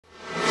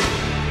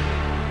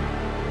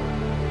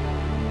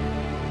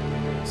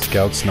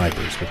Scout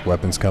Snipers with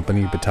Weapons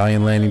Company,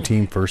 Battalion Landing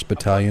Team, 1st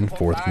Battalion,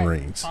 4th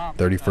Marines,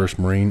 31st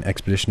Marine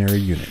Expeditionary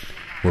Unit.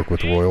 Work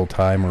with Royal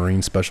Thai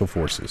Marine Special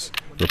Forces,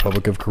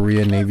 Republic of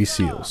Korea Navy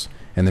SEALs,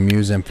 and the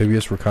MEU's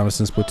Amphibious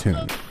Reconnaissance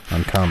Platoon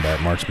on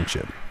combat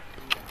marksmanship.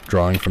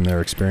 Drawing from their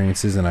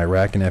experiences in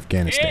Iraq and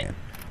Afghanistan,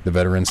 the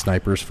veteran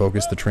snipers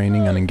focus the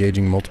training on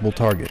engaging multiple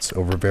targets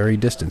over varied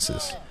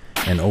distances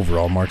and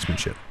overall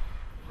marksmanship.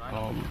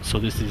 So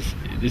this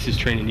is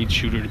training each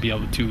shooter to be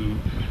able to,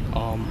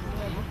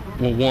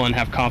 well, one,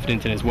 have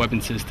confidence in his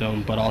weapon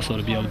system, but also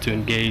to be able to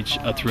engage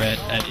a threat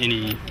at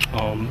any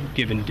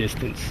given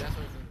distance.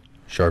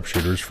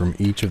 Sharpshooters from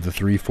each of the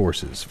three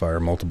forces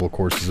fire multiple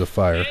courses of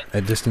fire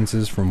at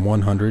distances from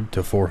 100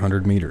 to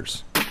 400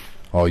 meters,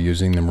 all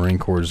using the Marine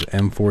Corps'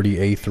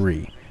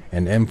 M40A3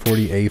 and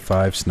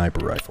M40A5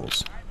 sniper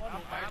rifles.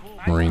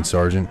 Marine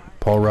Sergeant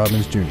Paul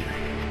Robbins Jr.,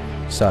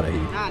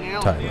 Satahi,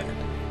 Thailand.